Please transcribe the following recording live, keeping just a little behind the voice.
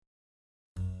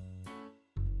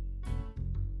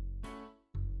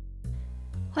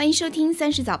欢迎收听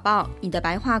30早报，你的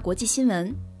白话国际新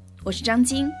闻，我是张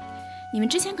晶。你们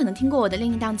之前可能听过我的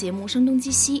另一档节目《声东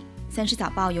击西》，30早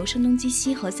报由声东击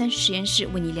西和三十实验室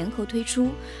为你联合推出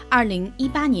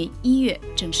，2018年1月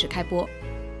正式开播。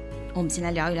我们先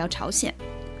来聊一聊朝鲜。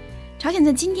朝鲜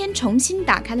在今天重新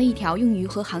打开了一条用于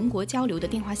和韩国交流的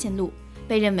电话线路，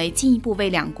被认为进一步为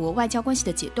两国外交关系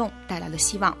的解冻带来了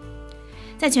希望。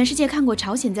在全世界看过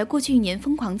朝鲜在过去1年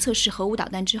疯狂测试核武导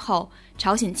弹之后，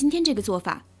朝鲜今天这个做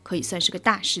法可以算是个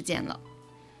大事件了。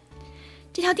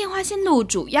这条电话线路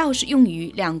主要是用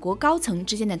于两国高层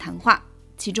之间的谈话，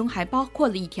其中还包括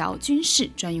了一条军事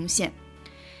专用线，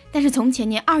但是从前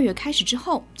年2月开始之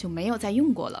后就没有再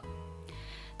用过了。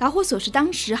导火索是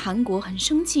当时韩国很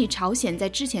生气朝鲜在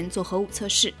之前做核武测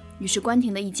试，于是关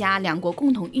停了一家两国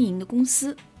共同运营的公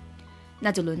司。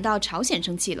那就轮到朝鲜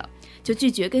生气了，就拒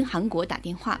绝跟韩国打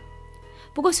电话。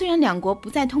不过虽然两国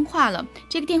不再通话了，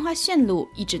这个电话线路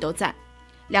一直都在，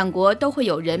两国都会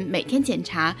有人每天检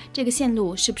查这个线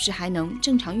路是不是还能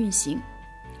正常运行。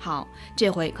好，这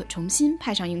回可重新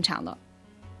派上用场了。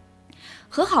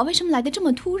和好为什么来得这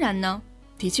么突然呢？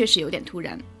的确是有点突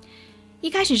然。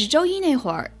一开始是周一那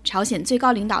会儿，朝鲜最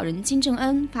高领导人金正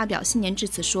恩发表新年致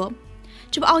辞说，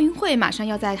这不奥运会马上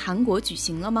要在韩国举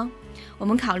行了吗？我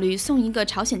们考虑送一个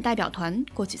朝鲜代表团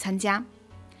过去参加。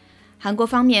韩国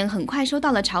方面很快收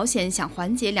到了朝鲜想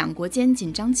缓解两国间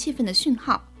紧张气氛的讯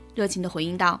号，热情地回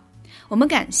应道，我们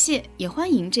感谢也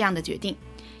欢迎这样的决定，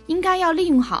应该要利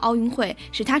用好奥运会，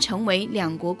使它成为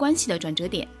两国关系的转折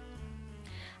点。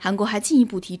韩国还进一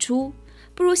步提出，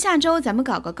不如下周咱们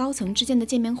搞个高层之间的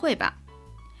见面会吧。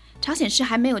朝鲜是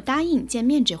还没有答应见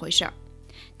面这回事儿，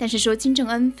但是说金正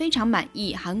恩非常满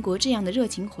意韩国这样的热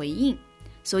情回应，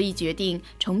所以决定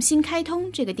重新开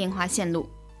通这个电话线路。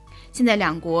现在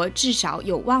两国至少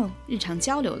有望日常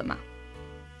交流了嘛。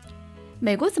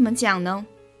美国怎么讲呢？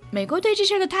美国对这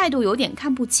事的态度有点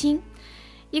看不清。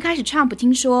一开始 Trump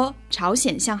听说朝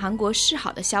鲜向韩国示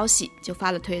好的消息，就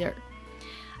发了 Twitter，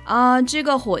 这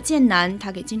个火箭男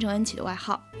他给金正恩起的外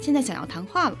号，现在想要谈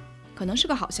话了，可能是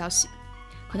个好消息，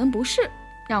可能不是，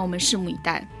让我们拭目以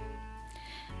待。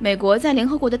美国在联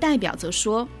合国的代表则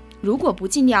说，如果不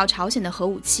禁掉朝鲜的核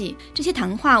武器，这些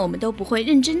谈话我们都不会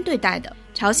认真对待的。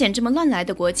朝鲜这么乱来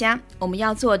的国家，我们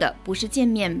要做的不是见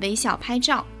面微笑拍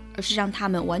照，而是让他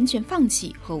们完全放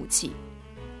弃核武器。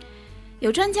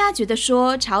有专家觉得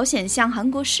说，朝鲜向韩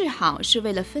国示好是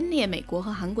为了分裂美国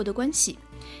和韩国的关系，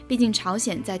毕竟朝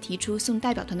鲜在提出送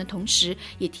代表团的同时，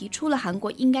也提出了韩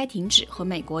国应该停止和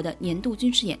美国的年度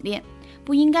军事演练，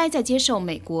不应该再接受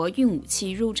美国运武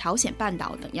器入朝鲜半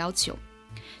岛等要求。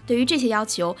对于这些要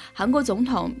求，韩国总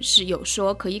统是有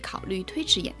说可以考虑推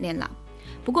迟演练了，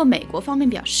不过美国方面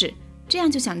表示，这样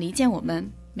就想离间我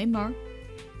们，没门儿。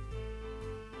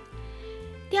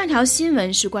第二条新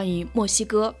闻是关于墨西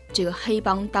哥这个黑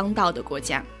帮当道的国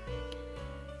家。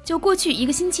就过去1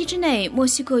个星期之内，墨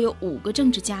西哥有5个政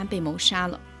治家被谋杀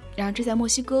了，然而这在墨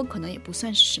西哥可能也不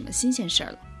算是什么新鲜事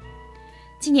儿了。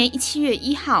今年7月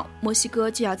1号，墨西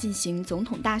哥就要进行总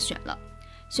统大选了，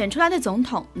选出来的总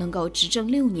统能够执政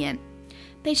6年。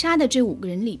被杀的这5个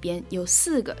人里边有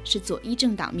4个是左翼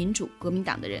政党民主革命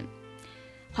党的人。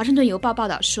华盛顿邮报报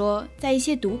道说，在一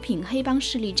些毒品黑帮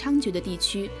势力猖獗的地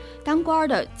区，当官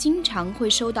的经常会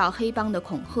收到黑帮的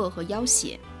恐吓和要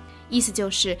挟，意思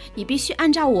就是你必须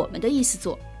按照我们的意思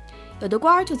做。有的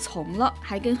官就从了，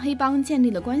还跟黑帮建立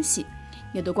了关系，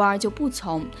有的官就不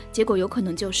从，结果有可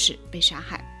能就是被杀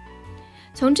害。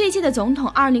从这届的总统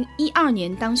2012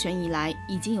年当选以来，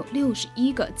已经有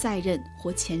61个在任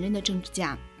或前任的政治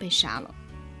家被杀了。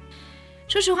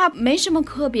说实话，没什么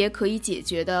特别可以解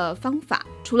决的方法，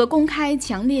除了公开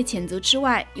强烈谴责之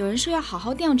外，有人说要好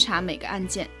好调查每个案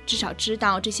件，至少知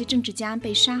道这些政治家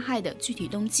被杀害的具体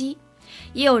动机。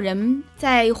也有人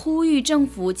在呼吁政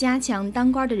府加强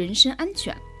当官的人身安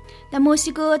全，但墨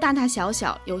西哥大大小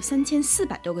小有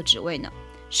3400多个职位呢，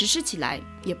实施起来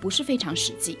也不是非常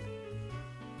实际。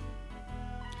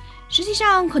实际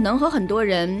上可能和很多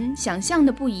人想象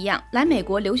的不一样，来美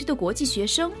国留学的国际学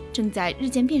生正在日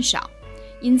渐变少，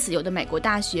因此有的美国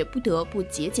大学不得不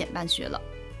节俭办学了。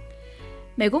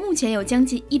美国目前有将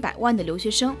近100万的留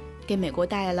学生，给美国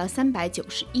带来了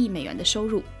390亿美元的收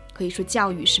入，可以说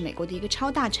教育是美国的一个超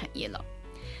大产业了。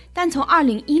但从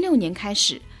2016年开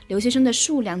始，留学生的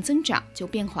数量增长就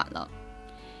变缓了。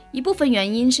一部分原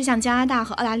因是像加拿大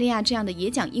和澳大利亚这样的也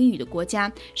讲英语的国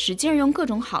家，使劲用各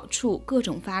种好处、各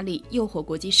种发力诱惑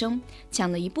国际生，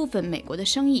抢了一部分美国的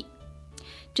生意。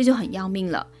这就很要命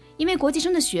了，因为国际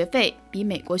生的学费比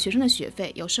美国学生的学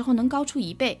费有时候能高出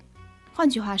1倍。换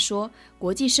句话说，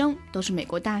国际生都是美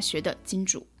国大学的金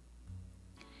主。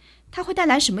它会带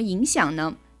来什么影响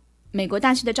呢？美国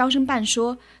大学的招生办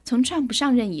说，从川普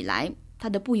上任以来，他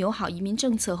的不友好移民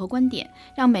政策和观点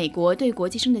让美国对国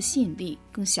际生的吸引力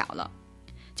更小了。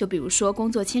就比如说工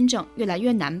作签证越来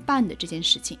越难办的这件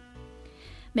事情。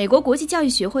美国国际教育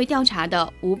学会调查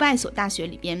的500所大学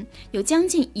里边，有将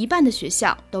近一半的学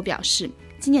校都表示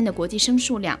今年的国际生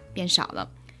数量变少了，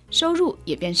收入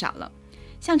也变少了。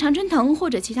像常春藤或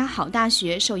者其他好大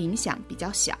学受影响比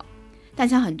较小，但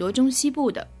像很多中西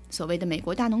部的所谓的美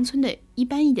国大农村的一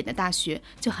般一点的大学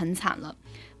就很惨了，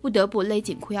不得不勒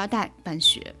紧裤腰带办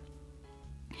学。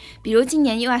比如今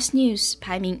年 US News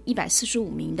排名145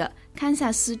名的堪萨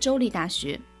斯州立大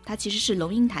学，它其实是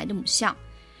龙应台的母校。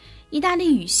意大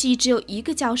利语系只有1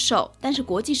个教授，但是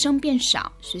国际生变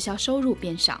少，学校收入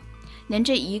变少，连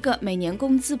这一个每年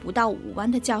工资不到5万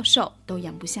的教授都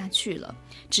养不下去了，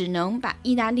只能把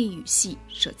意大利语系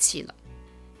舍弃了。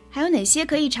还有哪些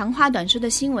可以长话短说的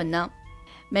新闻呢？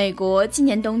美国今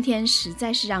年冬天实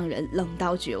在是让人冷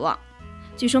到绝望。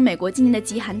据说美国今年的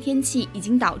极寒天气已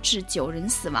经导致9人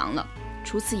死亡了。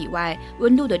除此以外，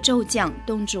温度的骤降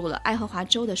冻住了爱荷华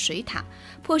州的水塔，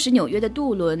迫使纽约的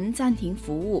渡轮暂停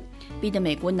服务，逼得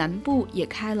美国南部也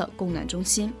开了供暖中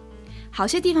心。好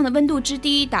些地方的温度之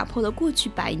低打破了过去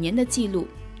100年的记录，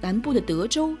南部的德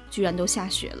州居然都下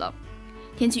雪了。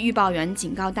天气预报员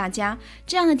警告大家，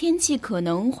这样的天气可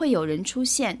能会有人出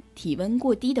现体温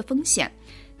过低的风险，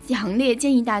强烈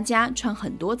建议大家穿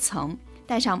很多层，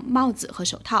戴上帽子和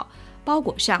手套，包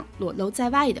裹上裸露在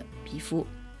外的皮肤。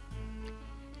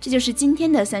这就是今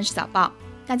天的30早报，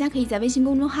大家可以在微信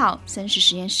公众号30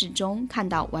实验室中看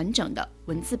到完整的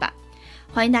文字版。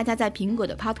欢迎大家在苹果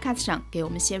的 podcast 上给我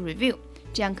们写review，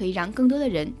 这样可以让更多的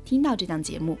人听到这档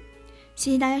节目。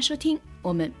谢谢大家收听，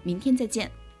我们明天再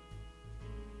见。